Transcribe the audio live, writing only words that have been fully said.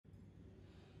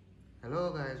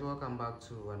Hello guys, welcome back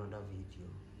to another video.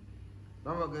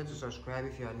 Don't forget to subscribe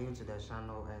if you are new to the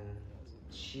channel and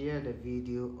share the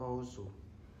video also.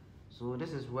 So this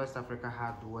is West Africa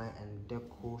Hardware and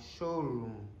Deco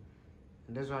Showroom,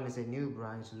 and this one is a new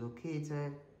branch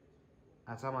located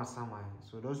at Amasaman.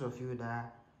 So those of you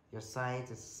that your site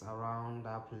is around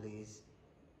that place,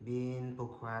 being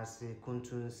Pokwase,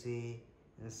 Kuntunse,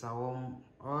 and Sawom,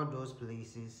 all those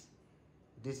places,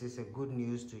 this is a good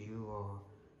news to you, or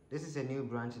this is a new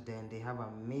branch there and they have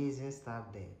amazing stuff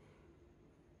there.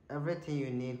 Everything you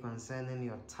need concerning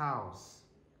your tiles,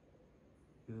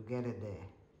 you get it there.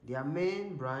 Their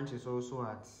main branch is also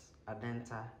at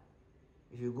Adenta.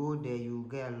 If you go there, you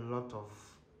get a lot of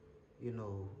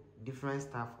different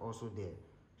stuff also there.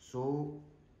 So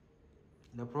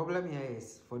the problem here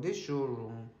is for this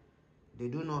showroom, they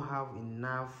do not have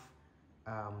enough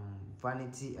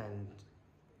vanity and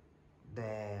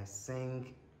the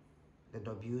sink, the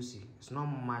WC. It's not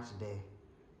much there,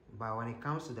 but when it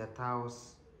comes to the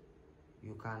tiles,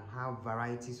 you can have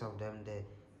varieties of them there.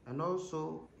 And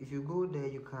also if you go there,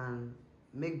 you can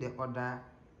make the order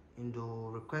and they'll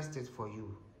request it for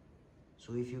you.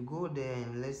 So if you go there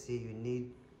and let's say you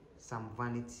need some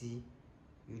vanity,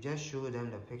 you just show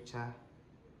them the picture.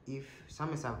 If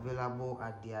some is available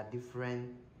at their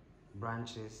different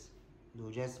branches,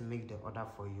 they'll just make the order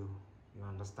for you. You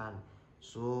understand?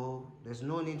 So there's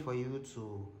no need for you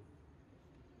to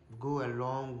go a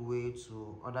long way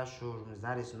to other showrooms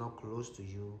that is not close to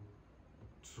you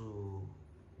to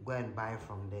go and buy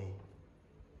from there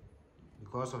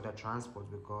because of the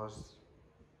transport, because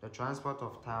the transport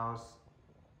of tiles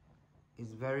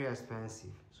is very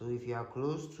expensive. So if you are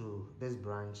close to this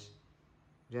branch,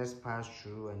 just pass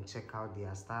through and check out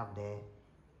their stuff there.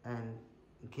 And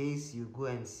in case you go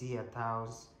and see a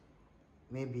tiles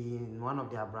maybe in one of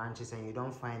their branches and you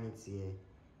don't find it here,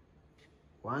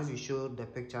 once you show the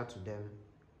picture to them,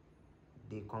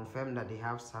 they confirm that they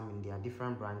have some in their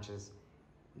different branches,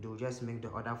 they'll just make the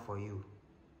order for you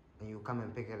and you come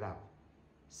and pick it up,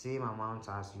 same amount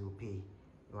as you pay.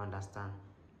 You understand?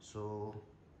 So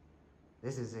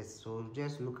this is it. So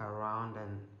just look around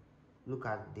and look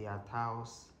at their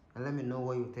tiles and let me know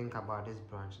what you think about this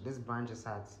branch. This branch is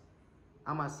at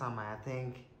Amasaman. I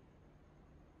think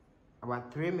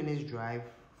about 3 minutes drive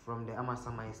from the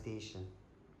Amasaman station.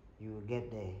 You will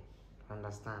get there. You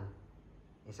understand?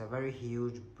 It's a very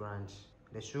huge branch.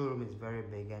 The showroom is very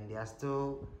big and they are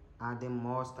still adding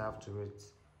more stuff to it.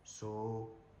 So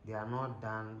they are not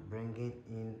done bringing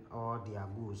in all their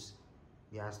goods.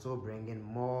 They are still bringing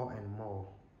more and more.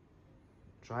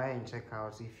 Try and check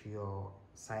out if your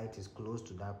site is close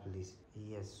to that place.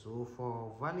 Yes, so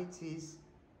for vanities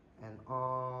and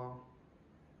all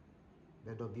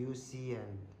the WC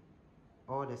and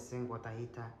all the sink water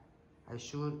heater, I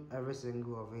showed every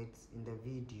single of it in the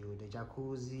video, the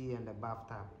jacuzzi and the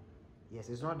bathtub. Yes,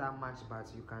 it's not that much, but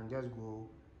you can just go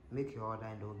make your order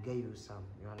and they'll get you some.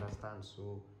 You understand?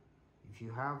 So if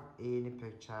you have any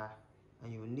picture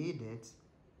and you need it,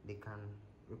 they can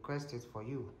request it for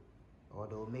you or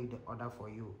they'll make the order for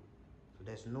you. So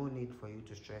there's no need for you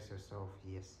to stress yourself.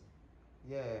 Yes.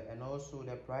 Yeah, and also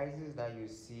the prices that you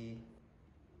see,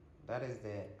 that is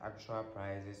the actual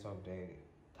prices of the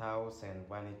tiles and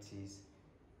vanities.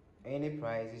 Any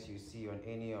prices you see on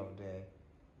any of the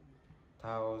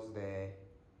tiles there,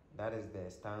 that is the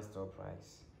standstill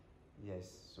price. Yes,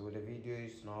 so the video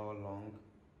is not long.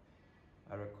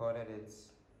 I recorded it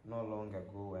not long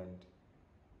ago, and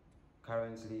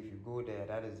currently if you go there,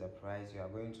 that is the price you are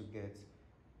going to get.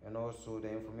 And also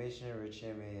the information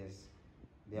reaching me is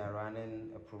they are running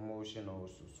a promotion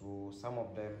also, so some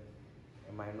of them,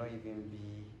 it might not even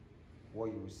be what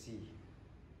you see.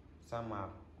 Some are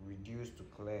reduced to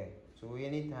clear. So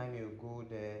anytime you go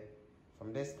there,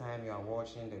 from this time you are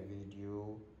watching the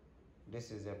video,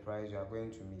 this is the price you are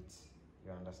going to meet.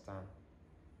 You understand?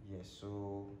 Yes,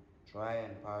 so try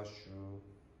and pass through.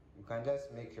 You can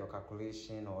just make your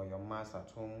calculation or your math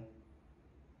at home,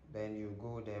 then you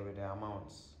go there with the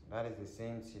amounts. That is the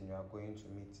same thing you are going to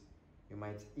meet. You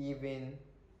might even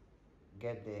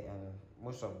get there and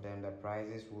most of them the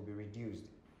prices will be reduced.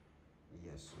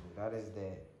 Yes, so that is the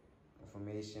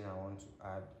information I want to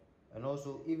add. And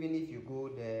also, even if you go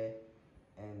there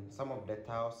and some of the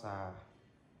tiles are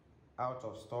out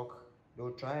of stock,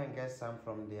 they'll try and get some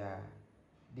from their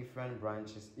different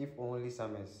branches if only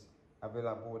some is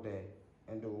available there,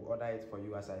 and they'll order it for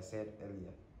you as I said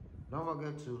earlier. Don't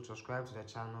forget to subscribe to the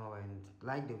channel and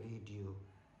like the video.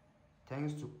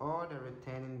 Thanks to all the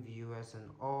returning viewers and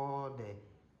all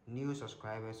the new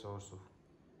subscribers also.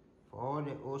 For all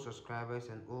the old subscribers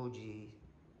and OG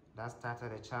that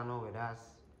started the channel with us,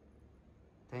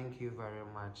 thank you very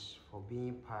much for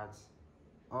being part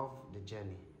of the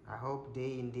journey. I hope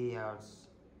day in day out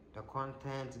the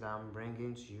content that I'm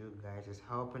bringing to you guys is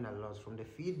helping a lot. From the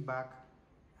feedback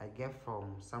I get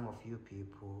from some of you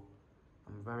people,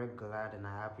 I'm very glad and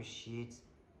I appreciate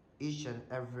each and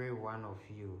every one of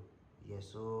you. Yeah,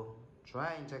 so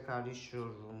try and check out this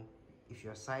showroom. If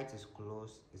your site is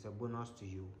closed, it's a bonus to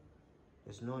you.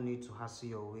 There's no need to hustle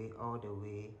your way all the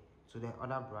way to the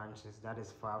other branches that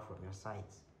is far from your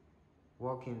site.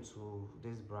 Walk into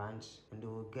this branch and they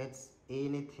will get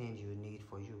anything you need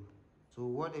for you. So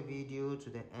watch the video to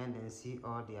the end and see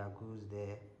all their goods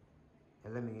there,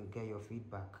 and let me get your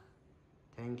feedback.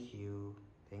 Thank you.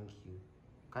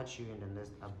 Catch you in the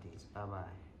next update. Bye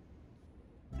bye.